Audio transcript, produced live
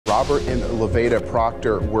Robert and Loveda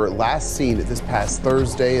Proctor were last seen this past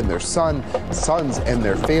Thursday, and their sons and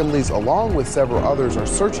their families, along with several others, are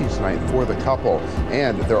searching tonight for the couple.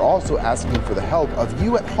 And they're also asking for the help of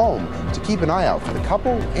you at home to keep an eye out for the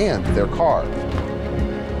couple and their car.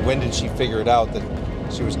 When did she figure it out that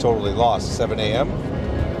she was totally lost? 7 a.m.?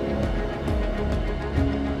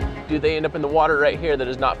 Do they end up in the water right here that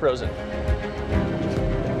is not frozen?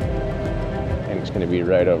 And it's going to be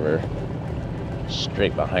right over,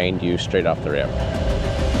 straight behind you, straight off the ramp.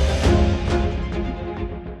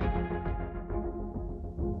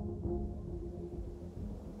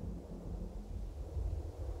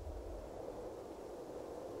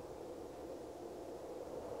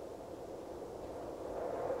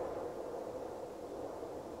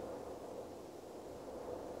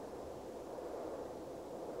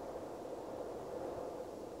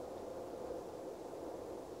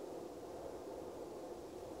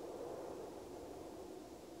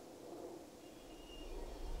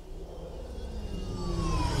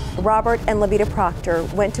 Robert and Loveda Proctor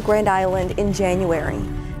went to Grand Island in January.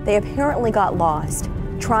 They apparently got lost,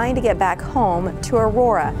 trying to get back home to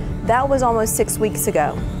Aurora. That was almost 6 weeks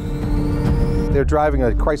ago. They're driving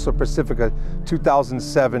a Chrysler Pacifica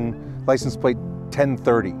 2007 license plate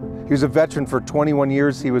 1030. He was a veteran for 21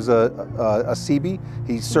 years. He was a Seabee.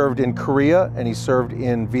 He served in Korea and he served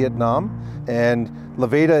in Vietnam. And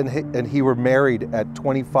Loveda and he were married at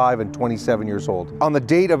 25 and 27 years old. On the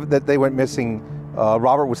date that they went missing,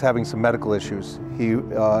 Robert was having some medical issues. He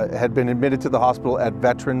had been admitted to the hospital at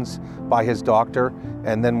Veterans by his doctor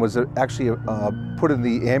and then was actually put in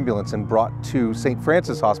the ambulance and brought to St.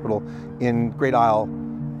 Francis Hospital in Great Isle,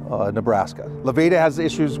 Nebraska. Loveda has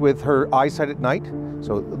issues with her eyesight at night.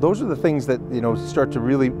 So those are the things that, start to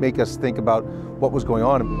really make us think about what was going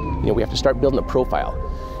on. We have to start building a profile.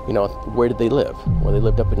 Where did they live? Well, they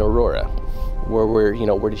lived up in Aurora.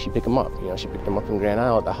 Where did she pick them up? She picked them up in Grand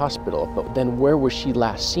Isle at the hospital, but then where was she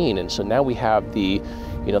last seen? And so now we have the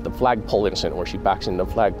flagpole incident where she backs into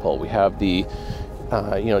the flagpole. We have the,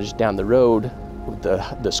 just down the road,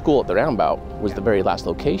 the school at the roundabout was the very last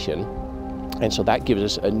location. And so that gives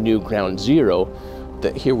us a new ground zero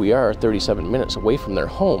that here we are 37 minutes away from their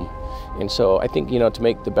home. And so I think, to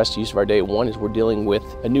make the best use of our day, one is we're dealing with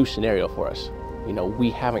a new scenario for us. We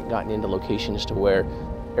haven't gotten into locations to where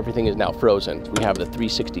everything is now frozen. We have the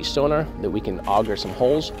 360 sonar that we can auger some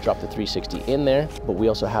holes, drop the 360 in there, but we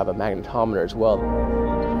also have a magnetometer as well.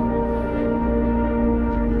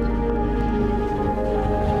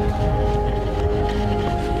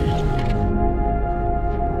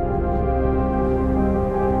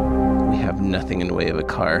 We have nothing in the way of a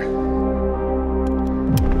car.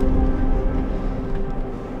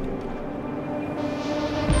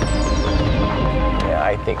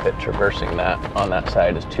 I think that traversing that on that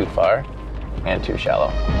side is too far and too shallow.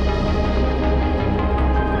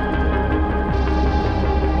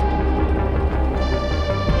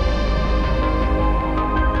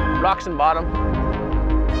 Rocks and bottom.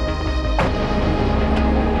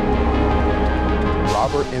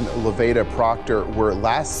 Robert and Loveda Proctor were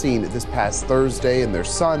last seen this past Thursday, and their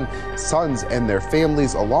sons and their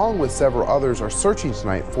families, along with several others, are searching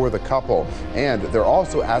tonight for the couple. And they're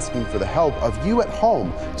also asking for the help of you at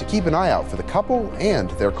home to keep an eye out for the couple and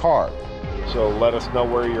their car. So let us know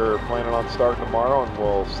where you're planning on starting tomorrow, and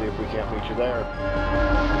we'll see if we can't meet you there.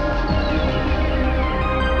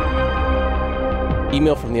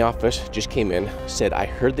 Email from the office just came in, said, I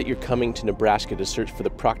heard that you're coming to Nebraska to search for the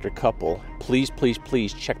Proctor couple. Please, please,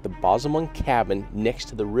 please check the Bosamon cabin next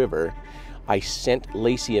to the river. I sent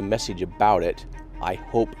Lacey a message about it. I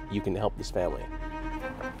hope you can help this family.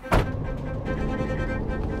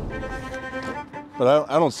 But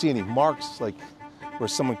I don't see any marks like where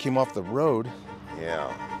someone came off the road.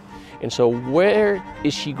 Yeah. And so where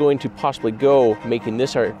is she going to possibly go, making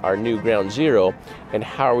this our new ground zero, and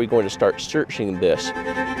how are we going to start searching this?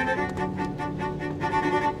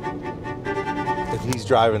 If he's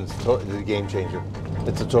driving, it's a game changer.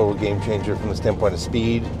 It's a total game changer from the standpoint of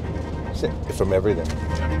speed, from everything.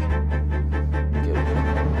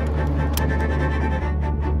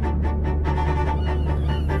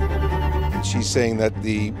 She's saying that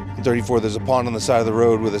the 34, there's a pond on the side of the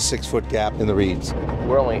road with a 6-foot gap in the reeds.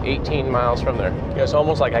 We're only 18 miles from there. It's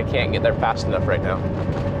almost like I can't get there fast enough right now.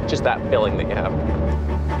 Just that feeling that you have.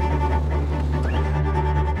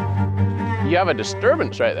 You have a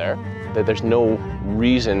disturbance right there. That there's no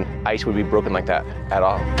reason ice would be broken like that at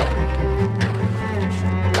all.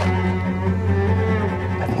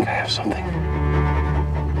 I think I have something.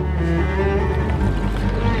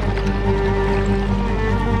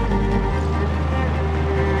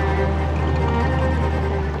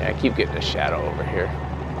 Yeah, I keep getting a shadow over here.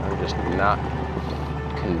 I'm just not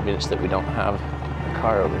convinced that we don't have a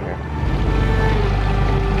car over here.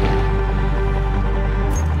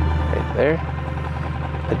 Right there.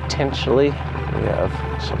 Potentially, we have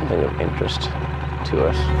something of interest to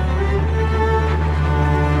us.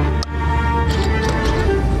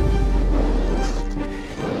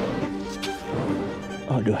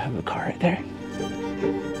 Oh, do I have a car right there?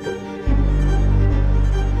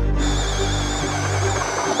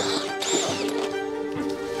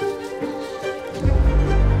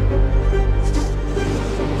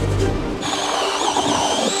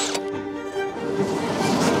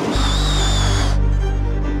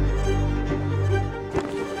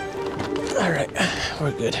 All right,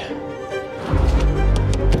 we're good.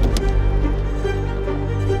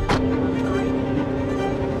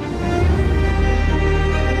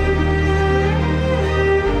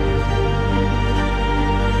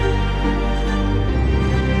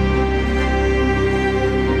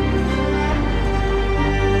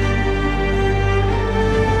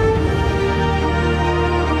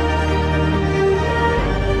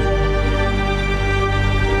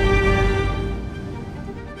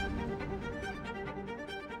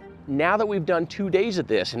 Now that we've done 2 days of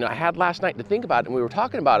this, and I had last night to think about it, and we were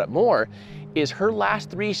talking about it more, is her last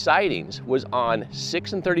 3 sightings was on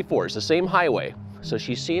 6 and 34. It's the same highway. So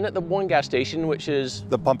she's seen at the one gas station, which is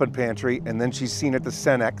the pump and pantry, and then she's seen at the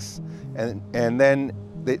Cenex, and then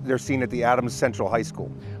they're seen at the Adams Central High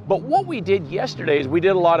School. But what we did yesterday is we did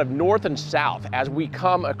a lot of north and south. As we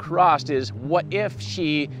come across is, what if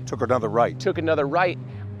she took another right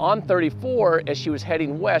on 34 as she was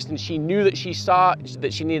heading west, and she knew that she saw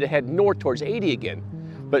that she needed to head north towards 80 again.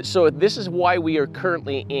 But so this is why we are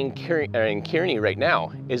currently in Kearney right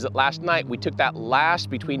now, is that last night we took that last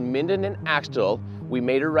between Minden and Axtell. We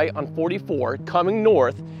made a right on 44 coming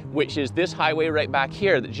north, which is this highway right back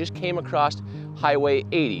here that just came across Highway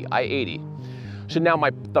 80, I-80. So now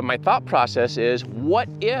my thought process is, what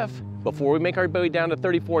if, before we make our way down to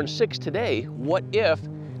 34 and 6 today, what if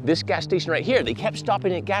this gas station right here, they kept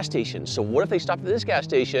stopping at gas stations. So what if they stopped at this gas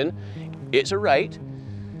station? It's a right.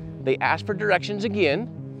 They asked for directions again.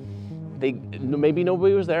 Maybe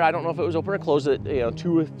nobody was there. I don't know if it was open or closed at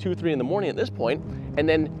 2, 3 in the morning at this point. And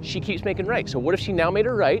then she keeps making right. So what if she now made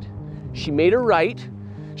a right? She made a right.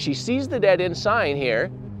 She sees the dead end sign here,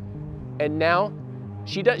 and now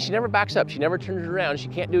she never backs up. She never turns around. She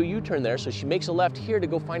can't do a U-turn there, so she makes a left here to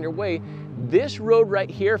go find her way. This road right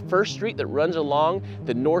here, First Street, that runs along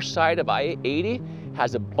the north side of I-80,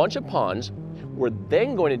 has a bunch of ponds. We're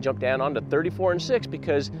then going to jump down onto 34 and 6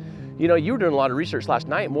 because, you were doing a lot of research last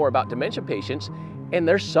night more about dementia patients, and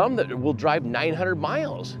there's some that will drive 900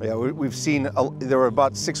 miles. Yeah, we've seen, there were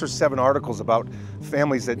about 6 or 7 articles about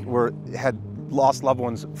families that had lost loved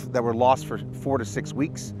ones that were lost for 4 to 6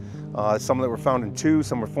 weeks. Some that were found in 2,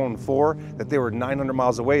 some were found in 4, that they were 900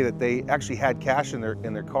 miles away, that they actually had cash in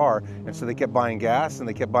their car, and so they kept buying gas and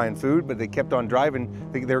they kept buying food, but they kept on driving,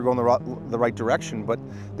 thinking they were going the right direction, but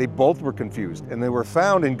they both were confused. And they were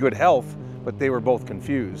found in good health, but they were both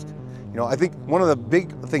confused. I think one of the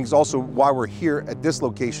big things also why we're here at this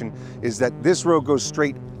location is that this road goes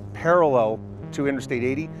straight parallel to Interstate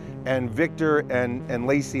 80, and Victor and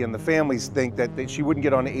Lacey and the families think that she wouldn't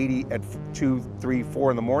get on 80 at 2, 3, 4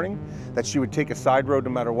 in the morning, that she would take a side road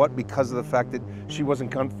no matter what, because of the fact that she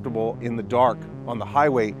wasn't comfortable in the dark on the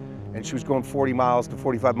highway, and she was going 40 miles to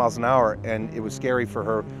 45 miles an hour, and it was scary for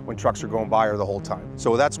her when trucks are going by her the whole time.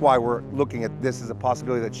 So that's why we're looking at this as a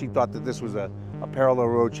possibility, that she thought that this was a parallel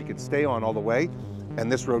road she could stay on all the way, and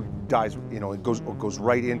this road dies, it goes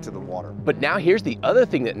right into the water. But now here's the other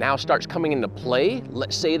thing that now starts coming into play.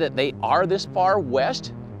 Let's say that they are this far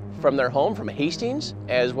west from their home, from Hastings,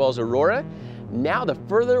 as well as Aurora. Now the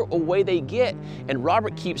further away they get, and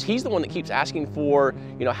Robert he's the one that keeps asking for,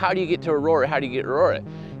 how do you get to Aurora? How do you get to Aurora?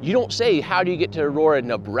 You don't say, how do you get to Aurora,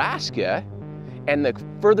 Nebraska? And the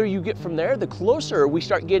further you get from there, the closer we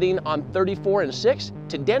start getting on 34 and 6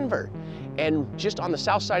 to Denver. And just on the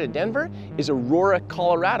south side of Denver is Aurora,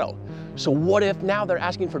 Colorado. So what if now they're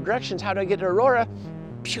asking for directions? How do I get to Aurora?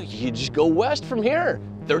 You just go west from here.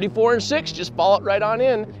 34 and 6, just follow it right on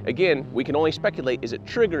in. Again, we can only speculate, is it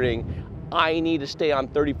triggering? I need to stay on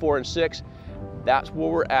 34 and 6. That's where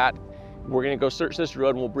we're at. We're gonna go search this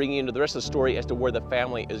road, and we'll bring you into the rest of the story as to where the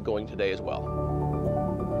family is going today as well.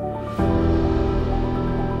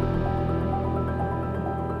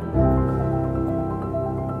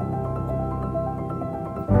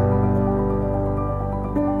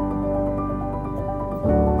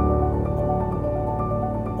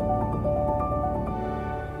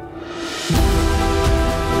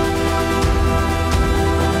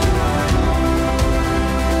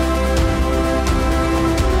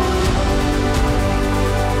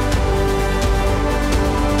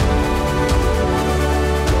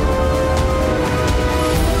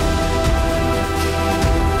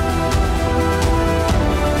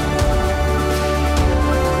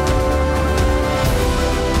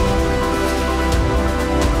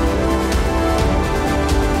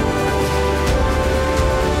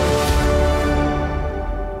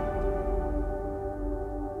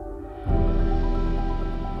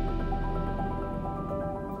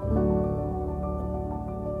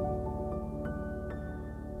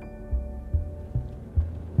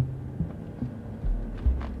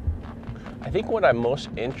 think what I'm most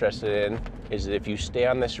interested in is that if you stay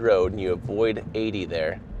on this road and you avoid 80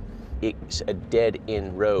 there, it's a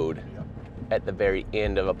dead-end road at the very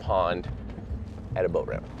end of a pond at a boat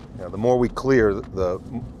ramp. Yeah, the more we clear, the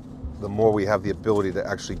more we have the ability to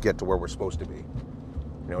actually get to where we're supposed to be. You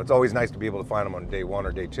know, it's always nice to be able to find them on day 1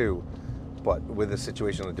 or day 2, but with the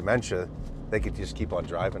situation of dementia, they could just keep on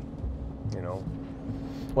driving, you know.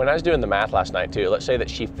 When I was doing the math last night too, let's say that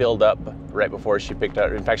she filled up right before she picked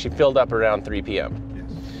up, in fact, she filled up around 3 p.m. Yes.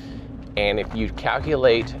 And if you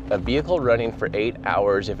calculate a vehicle running for 8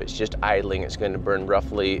 hours, if it's just idling, it's going to burn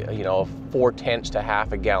roughly, 4/10 to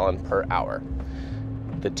half a gallon per hour.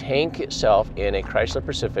 The tank itself in a Chrysler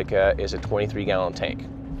Pacifica is a 23-gallon tank.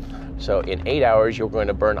 So in 8 hours, you're going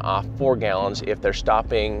to burn off 4 gallons if they're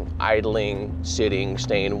stopping, idling, sitting,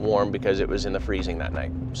 staying warm because it was in the freezing that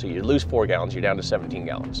night. So you lose 4 gallons, you're down to 17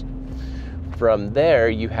 gallons. From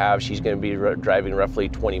there, she's going to be driving roughly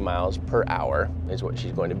 20 miles per hour is what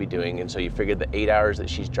she's going to be doing. And so you figure the 8 hours that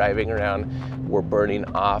she's driving around, we're burning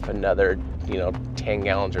off another, 10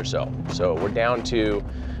 gallons or so. So we're down to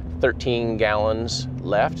 13 gallons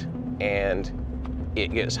left, and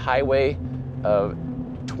it gets highway of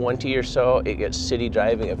 20 or so. It gets city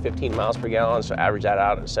driving at 15 miles per gallon, so average that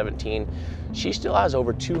out at 17. She still has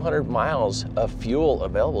over 200 miles of fuel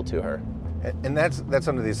available to her. And that's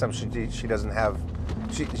under the assumption she doesn't have,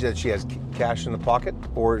 she has cash in the pocket,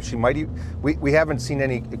 or she might. We haven't seen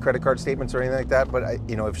any credit card statements or anything like that. But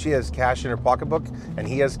if she has cash in her pocketbook and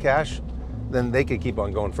he has cash, then they could keep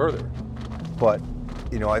on going further. But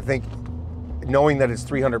I think knowing that it's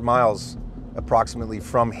 300 miles approximately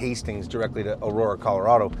from Hastings directly to Aurora,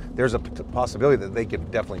 Colorado, there's a possibility that they could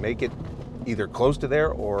definitely make it either close to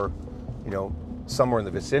there or, somewhere in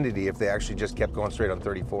the vicinity if they actually just kept going straight on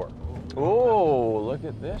 34. Oh, look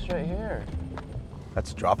at this right here.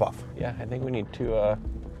 That's a drop-off. Yeah, I think we need to, I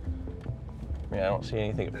don't see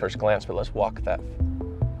anything at first glance, but let's walk that.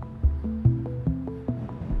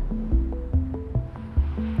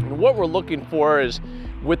 And what we're looking for is,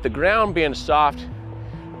 with the ground being soft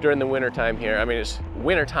during the winter time here, it's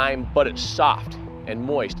winter time, but it's soft and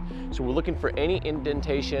moist. So we're looking for any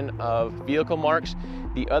indentation of vehicle marks.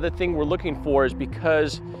 The other thing we're looking for is,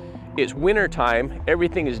 because it's winter time,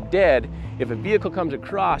 everything is dead. If a vehicle comes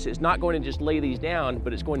across, it's not going to just lay these down,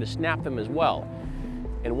 but it's going to snap them as well.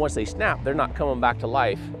 And once they snap, they're not coming back to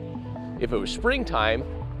life. If it was springtime,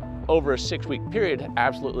 over a 6-week period,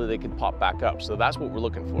 absolutely they could pop back up. So that's what we're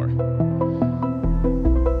looking for.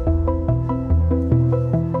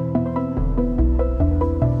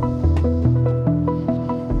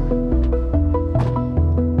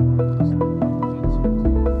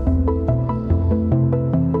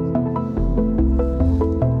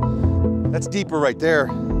 That's deeper right there.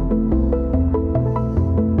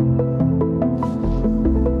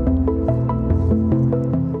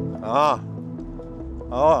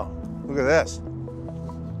 Oh, look at this.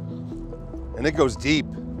 And it goes deep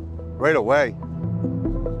right away.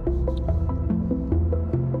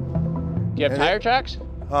 Do you have tire tracks?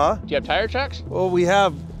 Huh? Do you have tire tracks? Well, we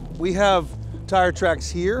have tire tracks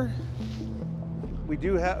here. We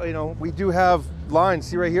do have lines.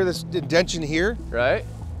 See right here, this indention here? Right.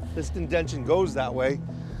 This indention goes that way.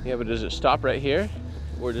 Yeah, but does it stop right here,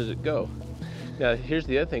 or does it go? Now, here's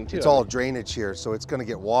the other thing too. It's all drainage here, so it's going to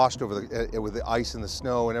get washed over with the ice and the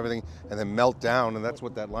snow and everything, and then melt down, and that's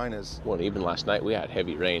what that line is. Well, even last night we had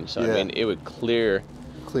heavy rain, so yeah. It would clear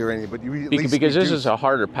any, but you because this is a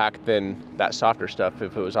harder pack than that softer stuff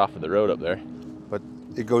if it was off of the road up there. But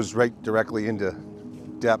it goes right directly into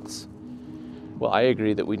depths. Well, I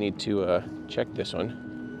agree that we need to check this one,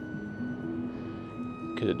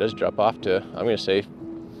 because it does drop off to, I'm going to say,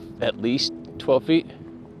 at least 12 feet.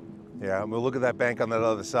 Yeah, and we'll look at that bank on that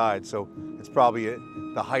other side. So it's probably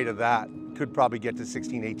the height of that could probably get to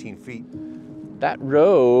 16, 18 feet. That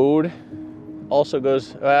road also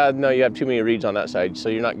goes, no, you have too many reeds on that side, so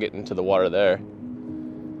you're not getting to the water there.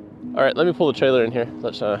 All right, let me pull the trailer in here.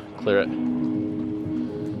 Let's clear it.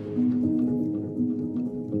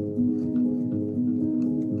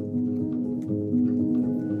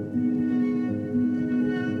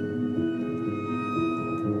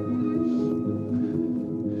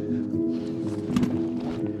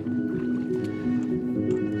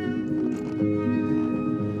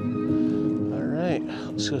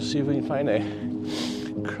 Let's go see if we can find a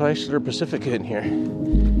Chrysler Pacifica in here.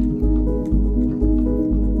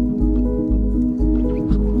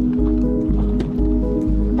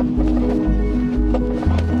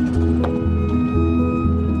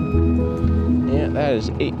 Yeah, that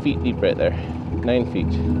is 8 feet deep right there. 9 feet.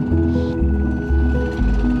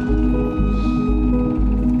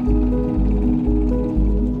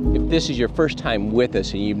 If this is your first time with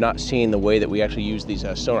us and you've not seen the way that we actually use these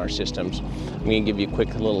sonar systems, I'm going to give you a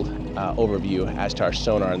quick little overview as to our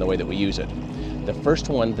sonar and the way that we use it. The first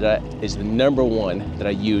one that is the number one that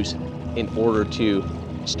I use in order to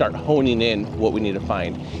start honing in what we need to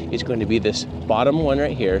find is going to be this bottom one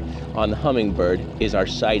right here on the Hummingbird is our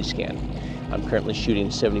side scan. I'm currently shooting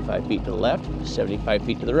 75 feet to the left, 75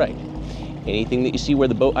 feet to the right. Anything that you see where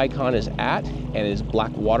the boat icon is at and is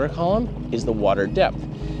black water column is the water depth,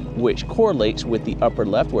 which correlates with the upper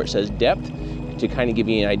left where it says depth. To kind of give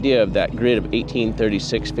you an idea of that grid of 18,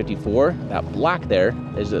 36, 54, that black there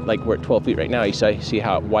is like we're at 12 feet right now. You see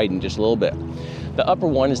how it widened just a little bit. The upper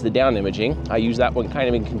one is the down imaging. I use that one kind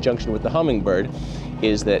of in conjunction with the Hummingbird,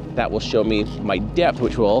 is that will show me my depth,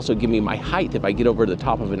 which will also give me my height. If I get over the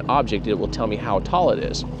top of an object, it will tell me how tall it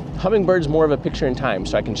is. Hummingbird's more of a picture in time,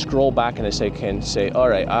 so I can scroll back and I can say, all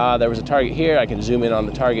right, there was a target here. I can zoom in on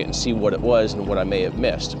the target and see what it was and what I may have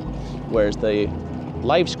missed. Whereas the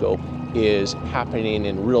live scope is happening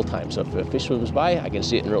in real time. So if a fish swims by, I can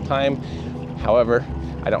see it in real time. However,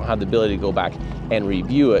 I don't have the ability to go back and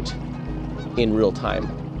review it in real time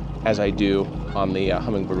as I do on the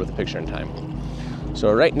Hummingbird with a picture in time.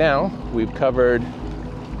 So right now we've covered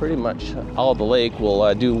pretty much all of the lake.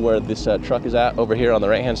 We'll do where this truck is at over here on the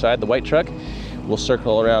right hand side, the white truck. We'll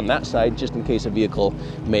circle around that side just in case a vehicle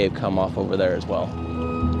may have come off over there as well.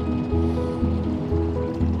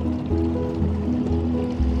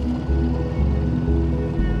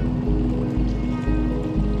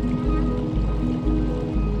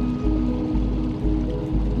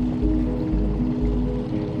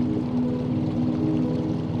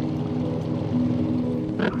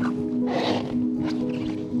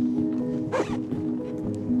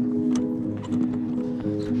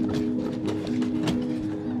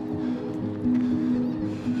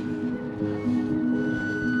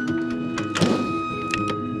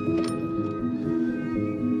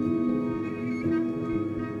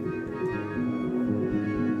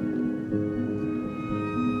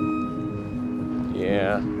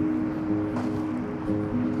 Yeah.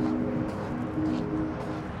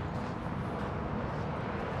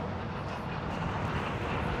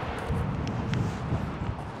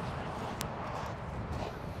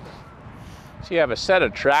 So you have a set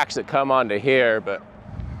of tracks that come onto here, but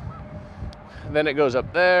then it goes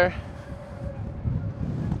up there,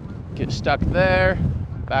 gets stuck there,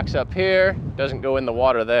 backs up here, doesn't go in the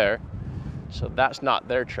water there. So that's not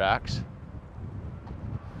their tracks.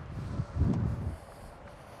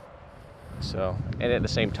 So, and at the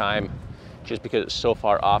same time, just because it's so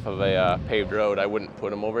far off of a paved road, I wouldn't put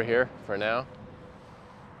them over here for now.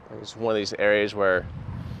 It's one of these areas where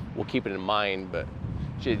we'll keep it in mind, but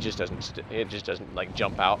it just doesn't like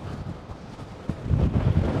jump out.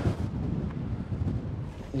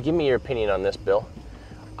 Give me your opinion on this, Bill.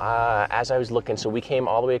 As I was looking, so we came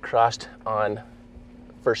all the way across on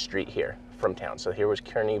First Street here from town. So here was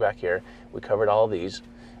Kearney back here. We covered all of these.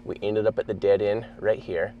 We ended up at the dead end right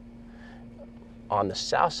here. On the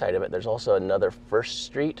south side of it, there's also another First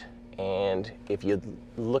Street, and if you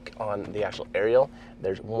look on the actual aerial,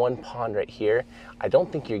 there's one pond right here. I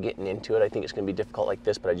don't think you're getting into it. I think it's going to be difficult like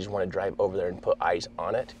this, but I just want to drive over there and put eyes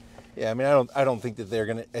on it. Yeah, I mean, I don't think that they're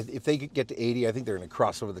going to, if they get to 80, I think they're going to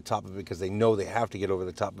cross over the top of it because they know they have to get over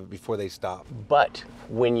the top of it before they stop. But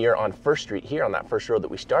when you're on First Street here, on that first road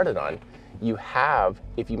that we started on, you have,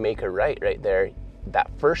 if you make a right there,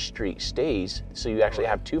 that First Street stays, so you actually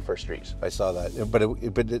have two First Streets. I saw that, but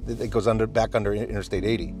it goes back under Interstate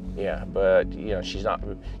 80. Yeah, but you know,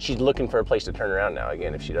 she's looking for a place to turn around now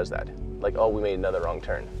again if she does that. Like, oh, we made another wrong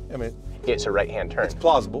turn. I mean, it's a right-hand turn. It's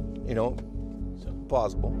plausible, you know,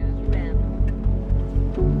 plausible.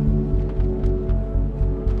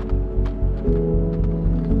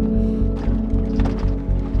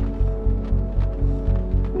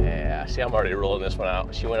 See, I'm already rolling this one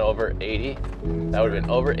out. She went over 80. That would have been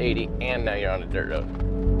over 80, and now you're on a dirt road.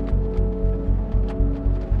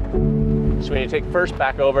 So when you take first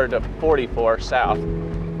back over to 44 south,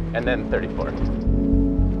 and then 34.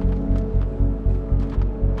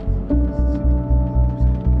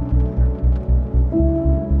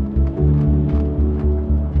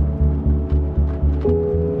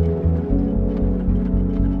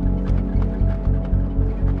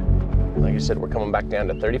 Said we're coming back down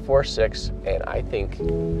to 34.6, and I think,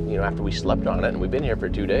 you know, after we slept on it and we've been here for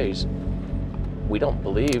 2 days, we don't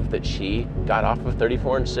believe that she got off of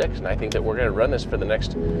 34.6, and I think that we're going to run this for the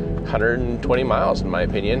next 120 miles, in my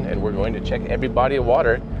opinion, and we're going to check every body of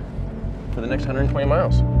water for the next 120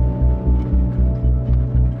 miles.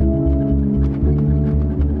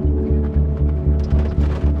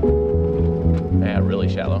 Yeah, really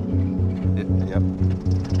shallow. Yep.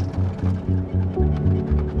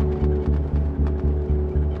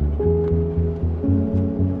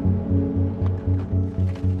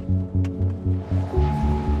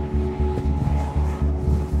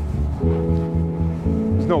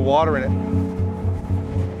 no water in it.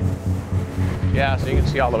 Yeah, so you can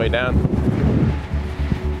see all the way down.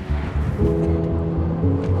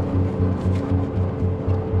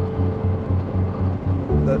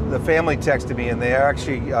 The family texted me, and they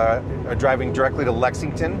actually are driving directly to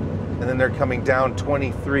Lexington, and then they're coming down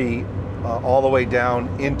 23 all the way down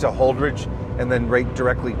into Holdridge, and then right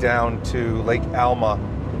directly down to Lake Alma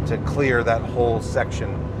to clear that whole section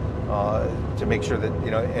to make sure that,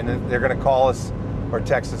 you know, and then they're going to call us or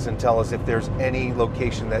text us and tell us if there's any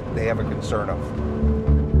location that they have a concern of.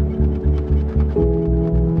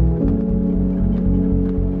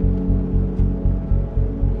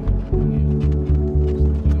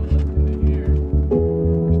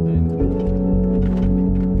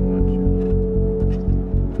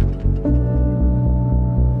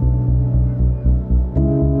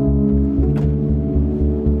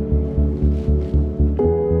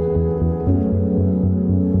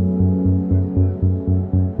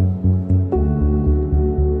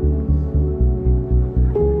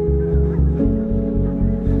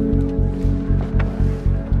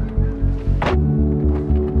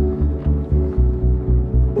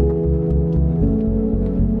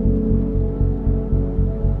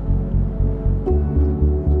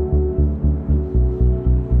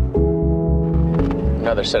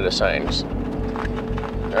 Another set of signs.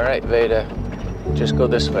 All right, Veda, just go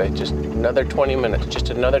this way. Just another 20 minutes. Just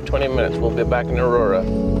another 20 minutes. We'll be back in Aurora. You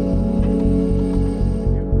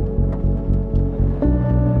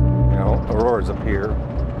know, Aurora's up here.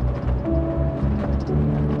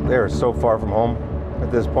 They're so far from home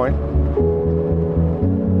at this point.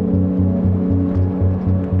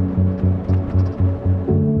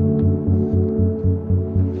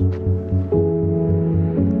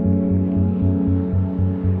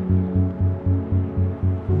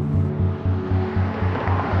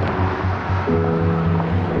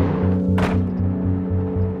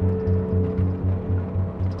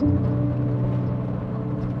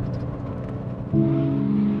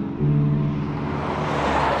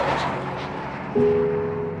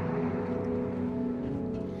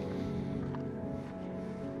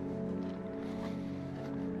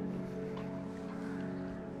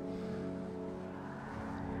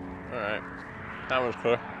 That was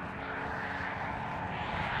clear.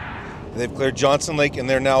 They've cleared Johnson Lake, and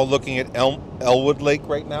they're now looking at Elwood Lake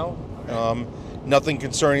right now. Nothing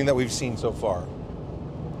concerning that we've seen so far.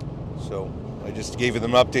 So I just gave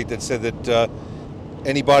them an update that said that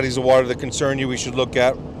any bodies of water that concern you, we should look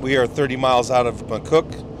at. We are 30 miles out of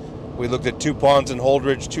McCook. We looked at 2 ponds in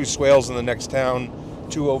Holdridge, 2 swales in the next town,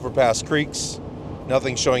 2 overpass creeks.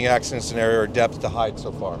 Nothing showing accident scenario or depth to hide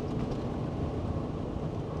so far.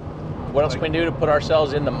 What else can we do to put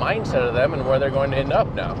ourselves in the mindset of them and where they're going to end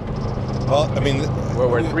up now? Well, I mean,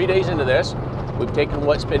 we're 3 days into this. We've taken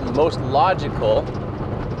what's been most logical.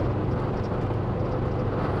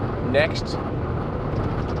 Next,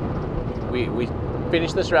 we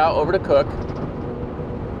finish this route over to Cook.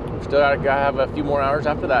 We've still got to have a few more hours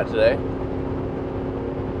after that today.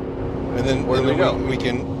 And then where do we go?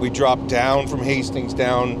 We drop down from Hastings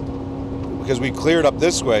down, because we cleared up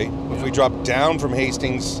this way. Yeah. If we drop down from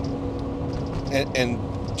Hastings and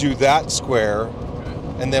do that square,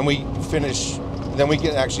 and then we finish, then we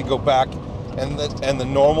can actually go back, and the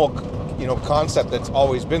normal, you know, concept that's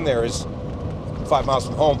always been there is 5 miles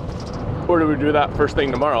from home. Or do we do that first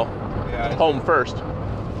thing tomorrow? Yeah. Home first.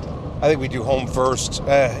 I think we do home first.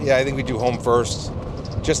 Yeah, I think we do home first,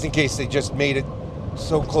 just in case they just made it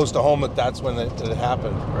so close to home that that's when it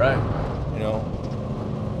happened. Right. You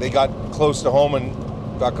know, they got close to home and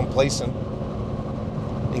got complacent.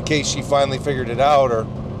 In case she finally figured it out, or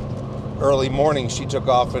early morning she took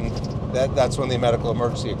off, and that's when the medical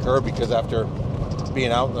emergency occurred, because after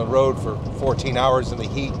being out on the road for 14 hours in the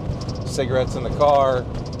heat, cigarettes in the car,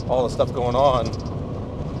 all the stuff going on,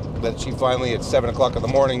 that she finally at 7 o'clock in the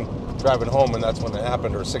morning driving home, and that's when it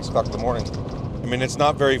happened, or 6 o'clock in the morning. I mean, it's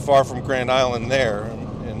not very far from Grand Island there,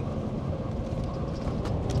 and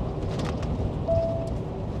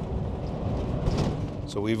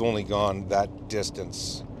so we've only gone that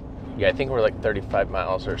distance. Yeah, I think we're like 35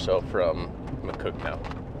 miles or so from McCook now.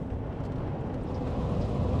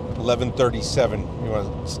 11:37. You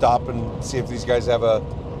want to stop and see if these guys have a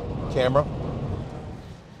camera?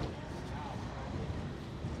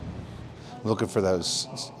 Looking for those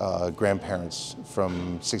grandparents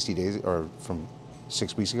from 60 days or from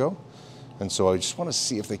 6 weeks ago. And so I just want to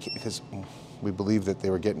see if they can, because we believe that they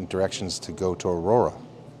were getting directions to go to Aurora.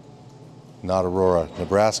 Not Aurora,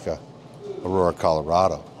 Nebraska, Aurora,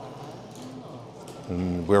 Colorado.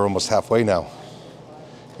 And we're almost halfway now.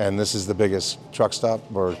 And this is the biggest truck stop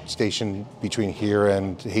or station between here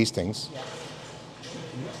and Hastings.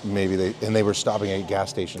 maybe they were stopping at gas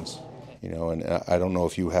stations, you know, and I don't know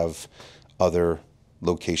if you have other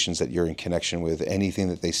locations that you're in connection with, anything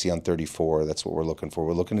that they see on 34. That's what we're looking for.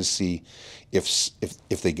 We're looking to see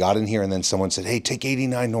if they got in here and then someone said, hey, take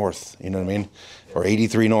 89 north, you know what I mean, or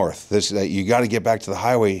 83 north. You got to get back to the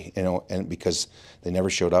highway, you know, and because they never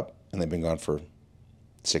showed up and they've been gone for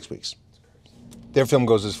 6 weeks. Their film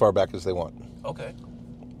goes as far back as they want. Okay.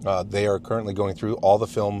 They are currently going through all the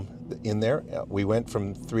film in there. We went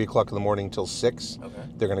from 3 o'clock in the morning till 6. Okay.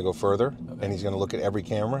 They're going to go further, and he's going to look at every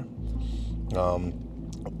camera.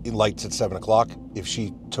 Lights at 7 o'clock. If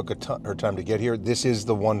she took her time to get here, this is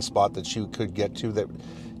the one spot that she could get to that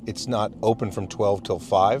it's not open from 12 till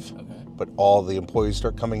 5, but all the employees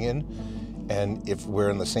start coming in. And if we're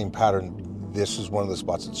in the same pattern, this is one of the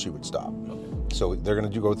spots that she would stop. So they're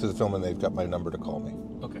going to go through the film, and they've got my number to call me.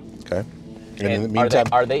 Okay. And in the meantime,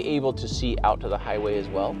 are they able to see out to the highway as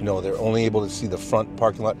well? No, they're only able to see the front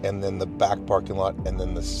parking lot, and then the back parking lot, and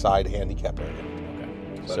then the side handicap area.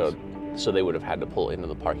 Okay. So they would have had to pull into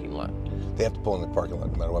the parking lot. They have to pull in the parking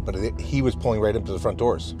lot no matter what, but he was pulling right into the front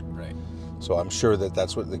doors. Right. So I'm sure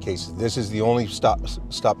that's what the case is. This is the only stop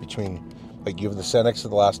between, like you have the Senex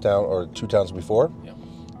at the last town or 2 towns before. Yeah.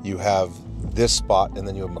 You have this spot, and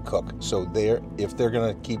then you have McCook. So if they're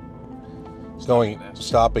going to keep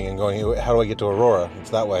stopping and going, how do I get to Aurora? It's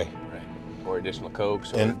that way. Right. Or additional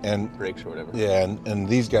cokes or and brakes or whatever. Yeah, and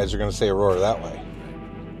these guys are going to say Aurora that way.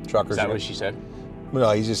 Right. Truckers. Is that what she said? No,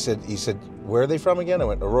 he said, where are they from again? I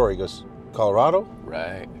went, Aurora. He goes, Colorado?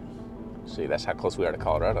 Right. See, that's how close we are to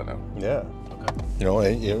Colorado now. Yeah.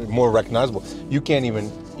 Okay. You know, more recognizable. You can't even,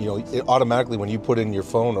 you know, automatically when you put in your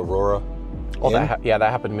phone, Aurora. Oh, that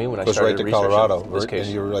happened to me when I started right to Colorado. This case.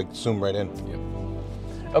 And you were like, zoom right in. Yep.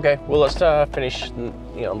 Okay, well, let's finish, you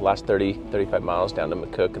know, the last 30, 35 miles down to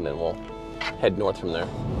McCook, and then we'll head north from there.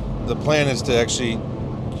 The plan is to actually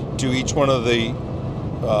do each one of the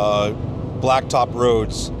blacktop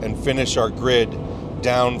roads and finish our grid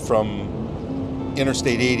down from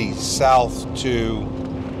Interstate 80 south to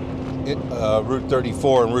Route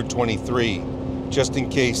 34 and Route 23, just in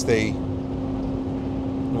case they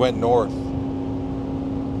went north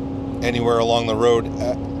anywhere along the road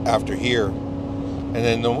after here. And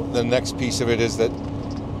then the next piece of it is that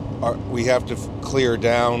we have to clear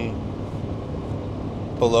down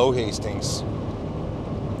below Hastings,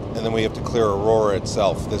 and then we have to clear Aurora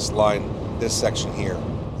itself, this line, this section here,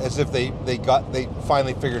 as if they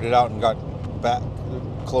finally figured it out and got back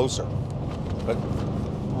closer, but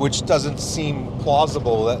which doesn't seem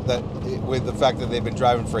plausible that with the fact that they've been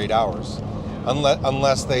driving for 8 hours,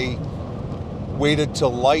 unless they waited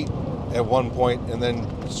till light at one point and then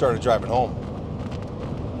started driving home.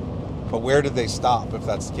 But where did they stop if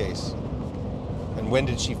that's the case? And when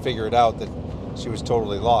did she figure it out that she was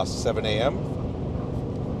totally lost? 7 a.m.?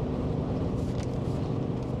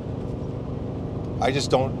 I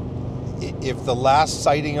just don't, if the last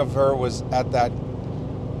sighting of her was at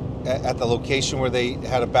the location where they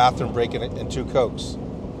had a bathroom break and 2 cokes,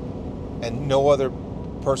 and no other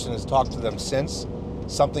person has talked to them since,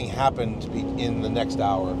 something happened in the next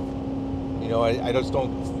hour. You know, I just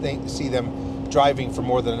don't see them driving for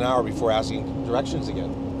more than an hour before asking directions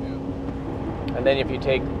again. Yeah. And then if you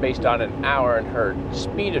take, based on an hour and her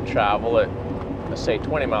speed of travel at, let's say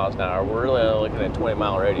 20 miles an hour, we're really only looking at a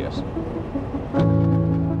 20-mile radius.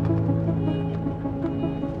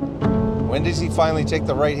 When does he finally take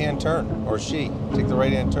the right-hand turn, or she take the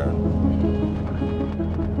right-hand turn?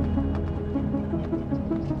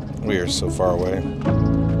 We are so far away.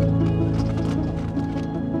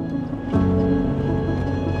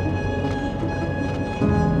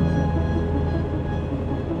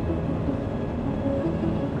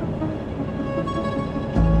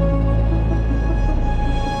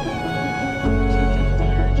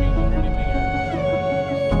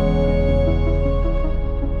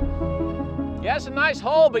 It's a nice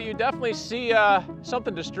hole, but you definitely see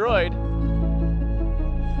something destroyed.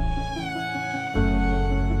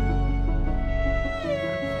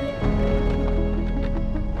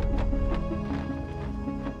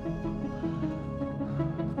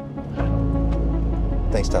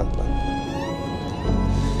 Thanks, Todd.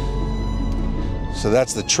 So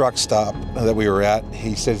that's the truck stop that we were at.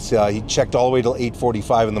 He said he checked all the way till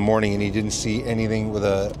 8:45 in the morning, and he didn't see anything with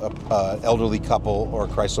a elderly couple or a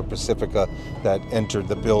Chrysler Pacifica that entered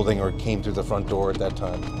the building or came through the front door at that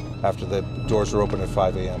time, after the doors were open at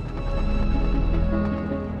 5 a.m.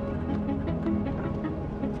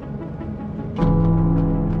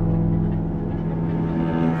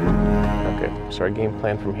 Okay, so our game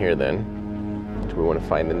plan from here then, do we want to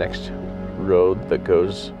find the next road that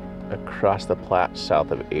goes across the Platte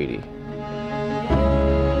south of 80.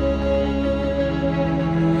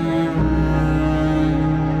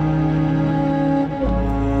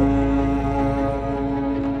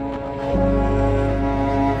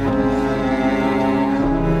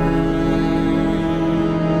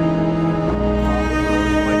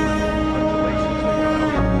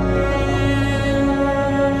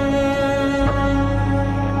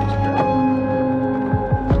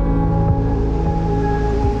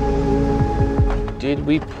 Did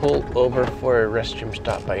we pull over for a restroom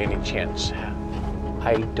stop by any chance?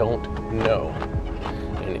 I don't know.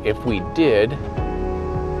 And if we did,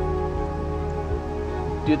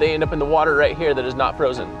 do they end up in the water right here that is not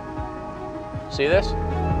frozen? See this?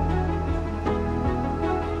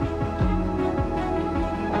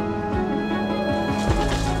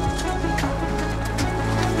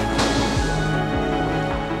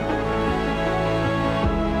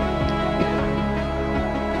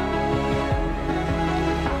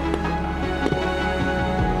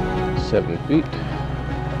 $7 feet.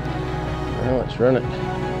 Well, let's run it.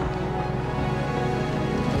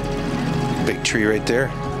 Big tree right there.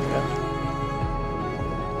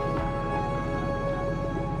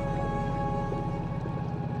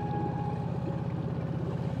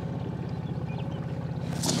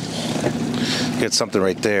 Get something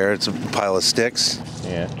right there. It's a pile of sticks.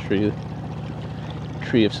 Yeah,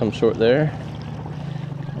 tree of some sort there.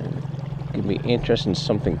 Could be interesting,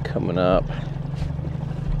 something coming up.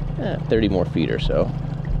 30 more feet or so.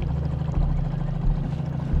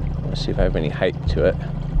 Let's see if I have any height to it.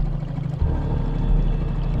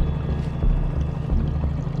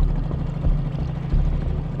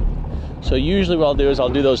 So usually what I'll do is I'll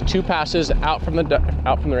do those 2 passes out from the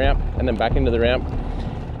ramp and then back into the ramp.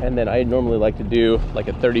 And then I normally like to do like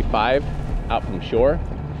a 35 out from shore.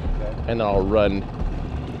 And then I'll run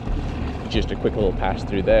just a quick little pass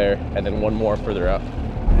through there and then one more further out.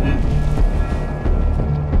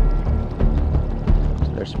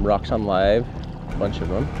 So there's some rocks on live, a bunch of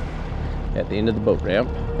them, at the end of the boat ramp.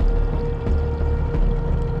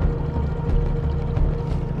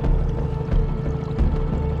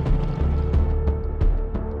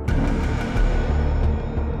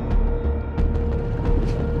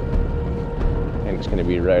 Going to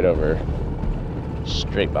be right over,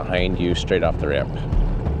 straight behind you, straight off the ramp.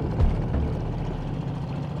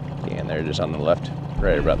 And they're just on the left,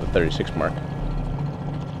 right about the 36 mark.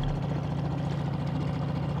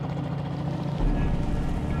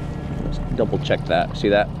 Let's double check that. See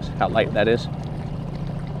that? How light that is?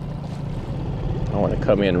 I want to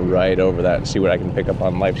come in right over that and see what I can pick up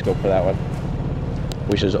on live scope for that one,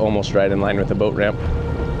 which is almost right in line with the boat ramp.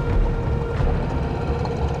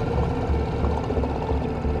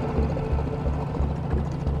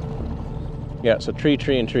 Yeah, so tree,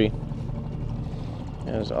 and tree.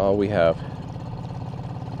 That is all we have.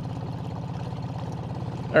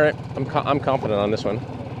 All right, I'm confident on this one.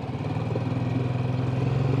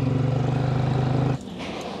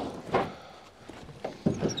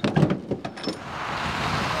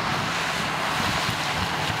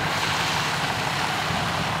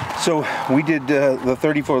 So we did the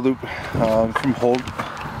 34 loop from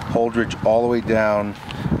Holdridge all the way down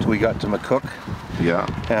till we got to McCook. Yeah.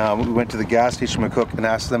 We went to the gas station McCook and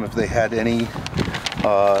asked them if they had any.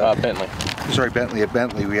 Bentley. Sorry, Bentley. At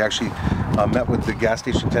Bentley, we actually met with the gas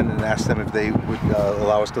station attendant and asked them if they would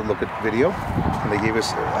allow us to look at video, and they gave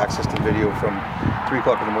us access to video from 3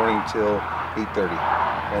 o'clock in the morning till 8:30.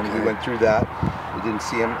 And we went through that. We didn't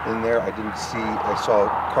see him in there. I saw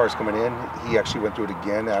cars coming in. He actually went through it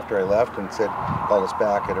again after I left and said, called us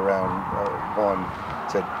back at around 1.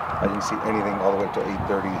 Said I didn't see anything all the way till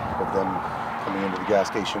 8:30 of them coming into the gas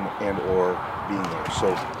station and or being there.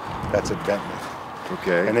 So that's at Bentley.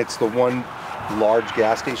 Okay. And it's the one large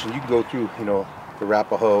gas station. You can go through, you know, the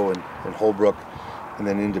Arapahoe and Holbrook and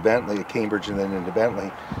then into Bentley, at Cambridge and then into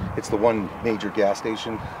Bentley. It's the one major gas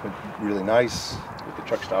station, really nice. With the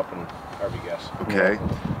truck stop and RV gas. Okay.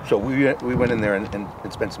 So we went in there and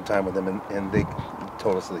spent some time with them, and they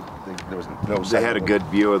told us there was no. They had a good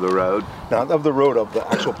view of the road? Not of the road, of the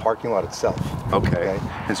actual parking lot itself. Okay.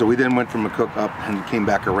 And so we then went from McCook up and came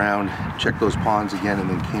back around, checked those ponds again, and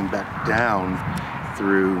then came back down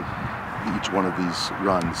through each one of these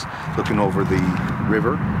runs, looking over the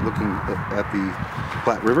river, looking at the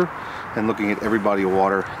Platte River, and looking at every body of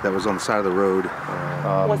water that was on the side of the road.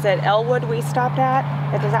 Was it Elwood we stopped at?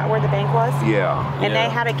 Is that where the bank was? Yeah. And they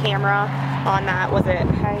had a camera on that. Was it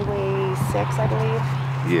Highway 6, I believe?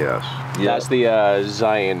 Yes. Yeah. That's the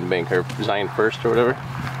Zion Bank, or Zion First or whatever.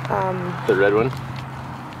 The red one.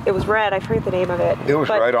 It was red. I forget the name of it. It was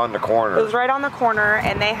right on the corner. It was right on the corner,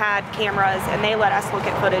 and they had cameras, and they let us look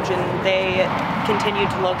at footage, and they continued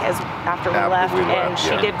to look after we left. And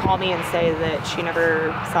she did call me and say that she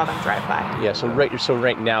never saw them drive by. Yeah. So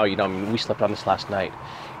right now, you know, I mean, we slept on this last night,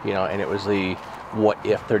 you know, and it was the what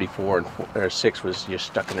if 34 or 6 was just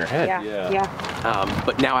stuck in her head. Yeah.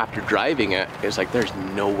 But now after driving it, it's like there's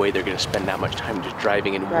no way they're going to spend that much time just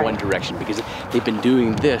driving in one direction, because they've been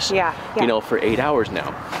doing this, you know, for 8 hours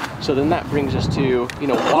now. So then that brings us to, you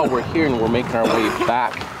know, while we're here and we're making our way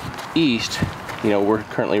back east, you know, we're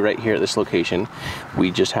currently right here at this location.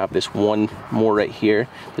 We just have this one more right here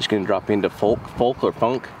that's going to drop into folk or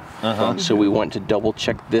funk. So we want to double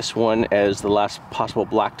check this one as the last possible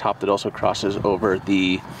blacktop that also crosses over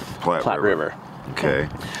the Platte River. Okay.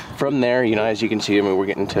 From there, you know, as you can see, I mean, we're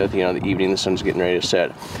getting to, you know, the evening, the sun's getting ready to set.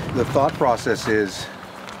 The thought process is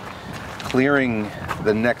clearing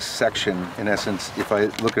the next section, in essence, if I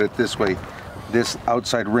look at it this way, this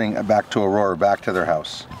outside ring back to Aurora, back to their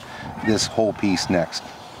house. This whole piece next.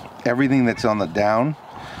 Everything that's on the down,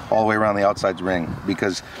 all the way around the outside ring,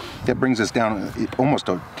 because it brings us down almost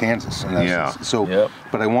to Kansas. In essence. So,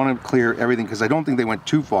 but I want to clear everything because I don't think they went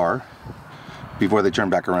too far before they turn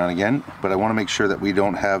back around again. But I want to make sure that we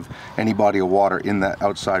don't have any body of water in that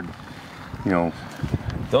outside, you know.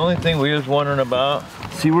 The only thing we was wondering about,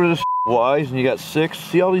 see where this lies and you got 6,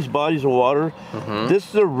 see all these bodies of water? This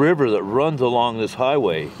is a river that runs along this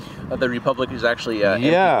highway. The Republic is actually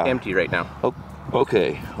empty right now. Oh,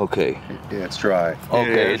 okay. Yeah, it's dry.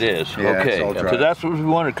 Okay, it is. Yeah, okay, it's all dry. so that's what we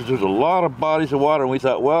wondered, because there's a lot of bodies of water, and we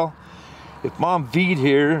thought, well, if Mom V'd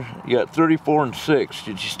here, you got 34 and 6.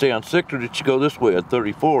 Did she stay on 6, or did she go this way at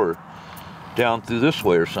 34, down through this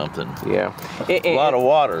way or something? Yeah. A lot of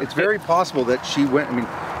water. It's very possible that she went, I mean,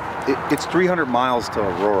 it's 300 miles to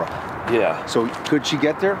Aurora. Yeah. So could she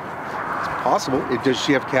get there? It's possible. Does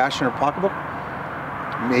she have cash in her pocketbook?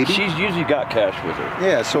 Maybe. She's usually got cash with her.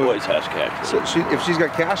 Yeah, so she always has cash with her. If she's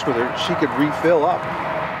got cash with her, she could refill up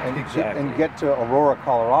and get to Aurora,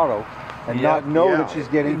 Colorado, and not know that she's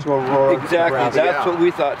getting to Aurora. Exactly. Nebraska. That's what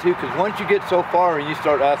we thought too. Because once you get so far and you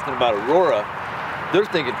start asking about Aurora, they're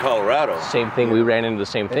thinking Colorado. Same thing. We ran into the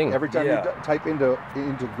same thing. Every time you type into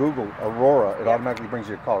Google Aurora, it automatically brings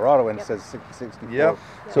you to Colorado and it says 64. Yep.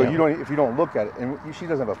 So you don't, if you don't look at it, and she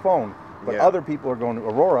doesn't have a phone, but other people are going to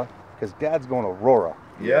Aurora because Dad's going to Aurora.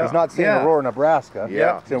 Yeah. He's not saying Aurora, Nebraska.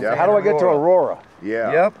 Yeah. So how do I get to Aurora?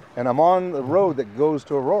 Yeah. Yep. And I'm on the road that goes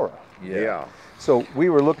to Aurora. Yeah. So we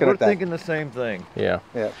were looking at that. We're thinking the same thing. Yeah.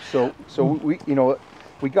 Yeah. So we, you know,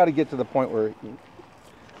 we got to get to the point where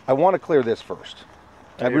I want to clear this first.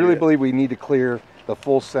 I really believe we need to clear the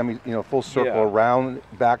full full circle around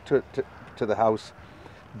back to the house,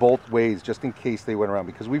 both ways, just in case they went around,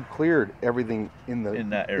 because we've cleared everything in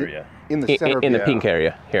that area, in the center, in the pink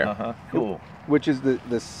area here. Cool. Which is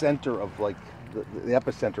the center of like the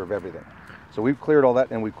epicenter of everything. So we've cleared all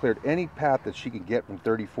that, and we've cleared any path that she can get from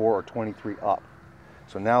 34 or 23 up.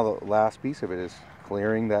 So now the last piece of it is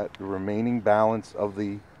clearing that remaining balance of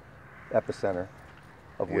the epicenter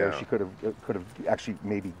of where she could have actually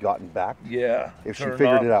maybe gotten back. Yeah. If she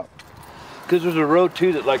figured it out. Because there's a road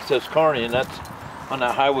too that like says Kearney, and that's on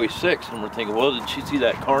that Highway 6, and we're thinking, well, did she see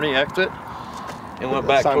that Kearney exit? And went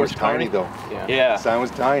back towards Kearney though. Yeah. The sign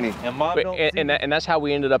was tiny. And Mom and that's how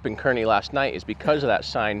we ended up in Kearney last night, is because of that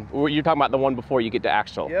sign. You're talking about the one before you get to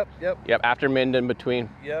Axtell. Yep. After Minden,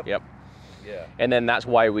 between. Yep. Yeah. And then that's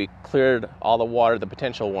why we cleared all the water, the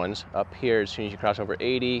potential ones, up here as soon as you cross over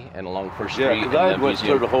 80 and along First Street. Yeah, because I went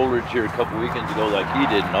to the Holdridge here a couple weekends ago like he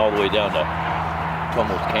did, and all the way down to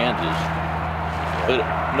almost Kansas. But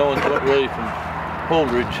no one's went really from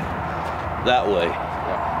Holdridge that way.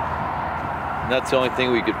 And that's the only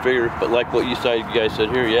thing we could figure. But like what you guys said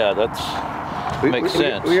here, that makes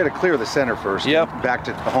sense. We got to clear the center first. Yep. Back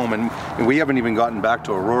to home, and we haven't even gotten back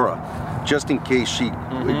to Aurora. Just in case she,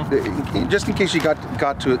 got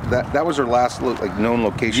to it, that was her last known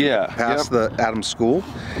location. Past the Adams School.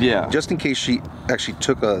 Yeah. Just in case she actually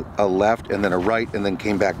took a left and then a right and then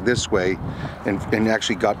came back this way, and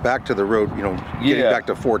actually got back to the road. Getting back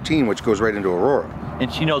to 14, which goes right into Aurora.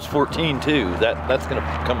 And she knows 14 too. That's going to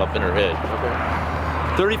come up in her head.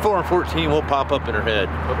 Okay. 34 and 14 will pop up in her head.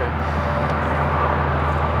 Okay.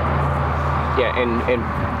 Yeah, and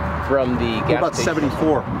from the gas about station.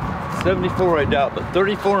 74. 74 I doubt, but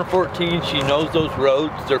 34 and 14, she knows those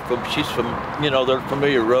roads. She's from, they're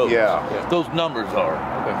familiar roads. Yeah. Those numbers are.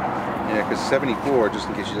 Okay. Yeah, because 74, just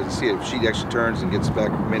in case she doesn't see it, if she actually turns and gets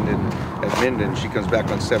back at Minden, she comes back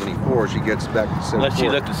on 74, she gets back to 74. Unless she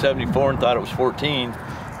looked at 74 and thought it was 14.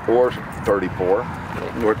 Or 34.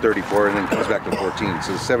 Or 34, and then comes back to 14.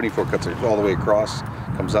 So the 74 cuts it all the way across,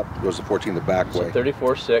 comes up, goes to 14 the back way.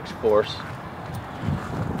 34, 6, force,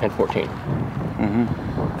 and 14. Mm-hmm.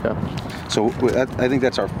 So I think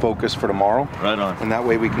that's our focus for tomorrow. Right on. And that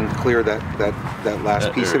way we can clear that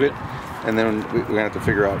last piece of it. And then we're gonna have to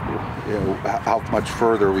figure out how much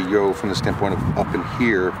further we go from the standpoint of up in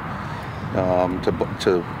here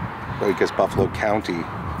to I guess Buffalo County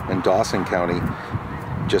and Dawson County,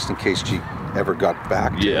 just in case she ever got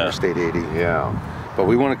back to Interstate 80. Yeah. But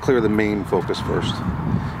we want to clear the main focus first.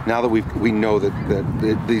 Now that we know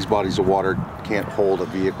that these bodies of water can't hold a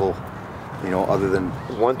vehicle other than...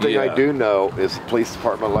 One thing I do know is the police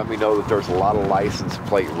department let me know that there's a lot of license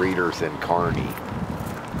plate readers in Kearney.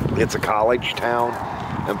 It's a college town,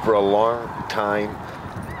 and for a long time,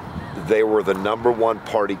 they were the #1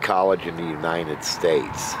 party college in the United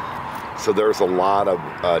States. So there's a lot of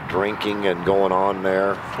drinking and going on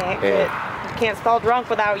there. Can't spell drunk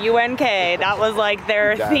without UNK. That was like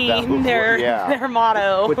their theme, their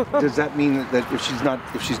motto. But does that mean that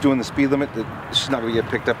if she's doing the speed limit, that she's not going to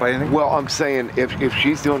get picked up by anything? Well, I'm saying if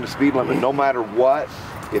she's doing the speed limit, no matter what,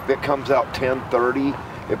 if it comes out 10:30,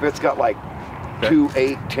 if it's got like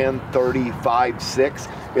 2:8, 10:30, 5, 6,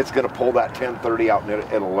 it's going to pull that 10:30 out and it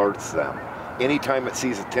alerts them. Anytime it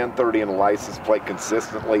sees a 10:30 in a license plate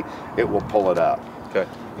consistently, it will pull it up. Okay.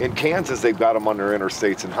 In Kansas, they've got them on their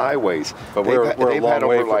interstates and highways. But we're a long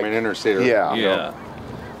way from an interstate. Yeah.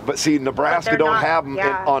 But see, Nebraska don't have them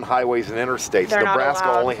on highways and interstates. Nebraska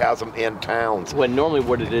only has them in towns. Well, normally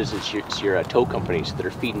what it is your tow companies that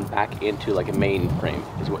are feeding back into like a mainframe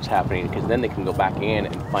is what's happening, because then they can go back in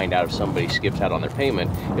and find out if somebody skips out on their payment,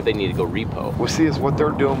 if they need to go repo. Well, see, is what they're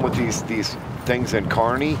doing with these things in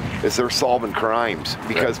Kearney is they're solving crimes,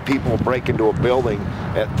 because people break into a building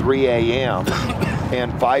at 3 a.m.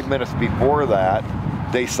 and 5 minutes before that,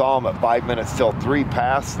 they saw them at 5 minutes till 3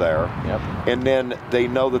 past there, and then they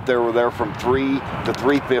know that they were there from 3 to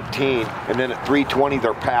 3:15, and then at 3:20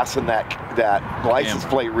 they're passing that license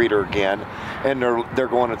plate reader again, and they're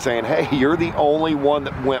going and saying, hey, you're the only one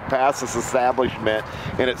that went past this establishment,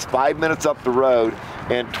 and it's 5 minutes up the road,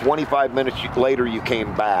 and 25 minutes later you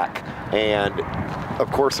came back. And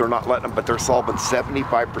of course they're not letting them, but they're solving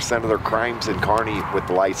 75% of their crimes in Kearney with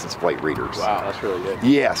the license plate readers. Wow, that's really good.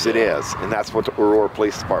 Yes, it is, and that's what the Aurora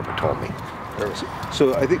Police Department told me.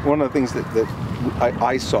 So I think one of the things that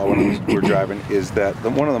I saw when we were driving is that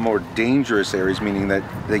one of the more dangerous areas, meaning that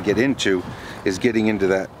they get into, is getting into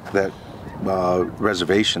that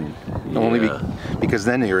reservation. Only because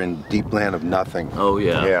then you're in deep land of nothing. Oh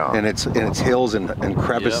yeah. And it's hills and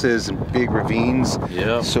crevices and big ravines.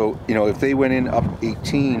 Yeah. So if they went in up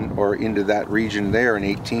 18 or into that region there in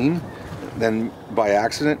 18, then by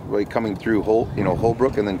accident, by coming through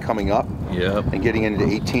Holbrook and then coming up and getting into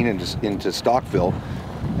 18 and just into Stockville,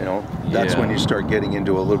 that's when you start getting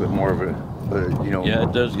into a little bit more of a Yeah,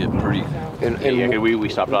 it does get pretty. And we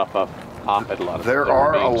stopped off at a lot of. There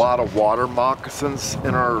are a lot of water moccasins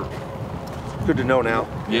in our. Good to know now.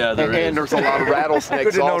 Yeah, and there's a lot of rattlesnakes.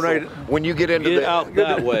 Good to know, also. right? When you get into out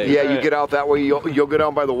that way. Yeah, you get out that way. You'll go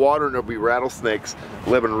down by the water, and there'll be rattlesnakes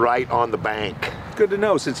living right on the bank. Good to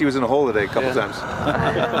know, since he was in a hole today a couple times.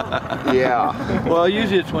 Yeah. Well,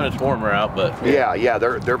 usually it's when it's warmer out, but. Yeah,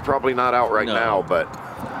 they're probably not out right now, but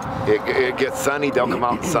it gets sunny, they'll come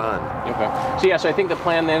out in sun. Okay. So I think the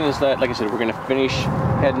plan then is that, like I said, we're going to finish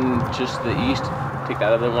heading just to the east, take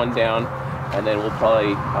that other one down, and then we'll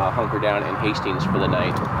probably hunker down in Hastings for the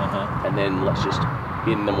night. And then let's just,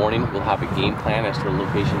 in the morning, we'll have a game plan as to the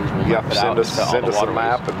locations. We'll map it out. Send us a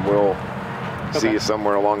map, and we'll see you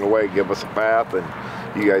somewhere along the way. Give us a path, and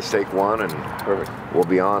you guys take one, and we'll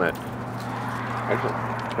be on it.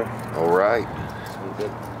 Excellent. All right. Sounds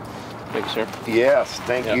good. Thank you, sir. Yes,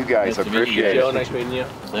 thank you guys. I appreciate it. Joe, nice meeting you.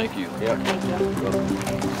 Thank you.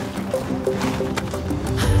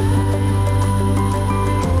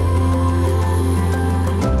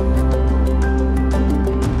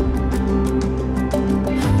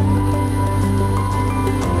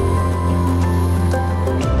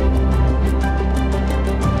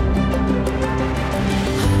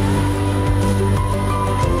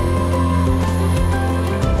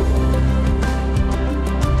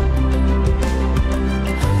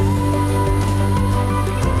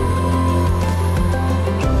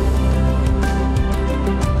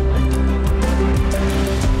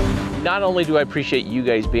 Not only do I appreciate you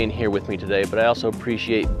guys being here with me today, but I also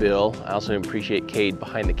appreciate Bill. I also appreciate Cade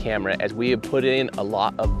behind the camera, as we have put in a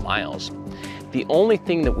lot of miles. The only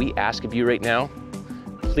thing that we ask of you right now,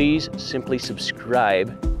 please simply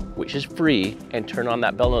subscribe, which is free, and turn on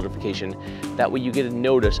that bell notification. That way you get a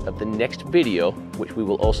notice of the next video, which we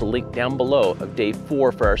will also link down below, of day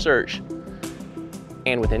 4 for our search.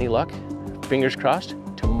 And with any luck, fingers crossed,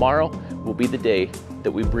 tomorrow will be the day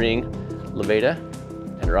that we bring Loveda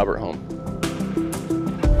and Robert home.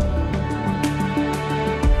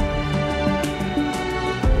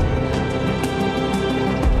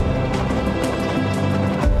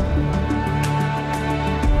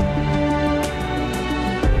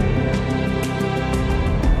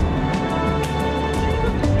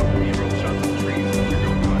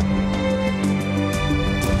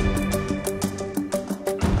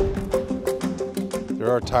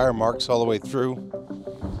 There are tire marks all the way through.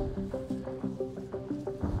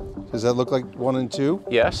 Does that look like 1 and 2?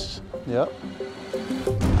 Yes. Yep.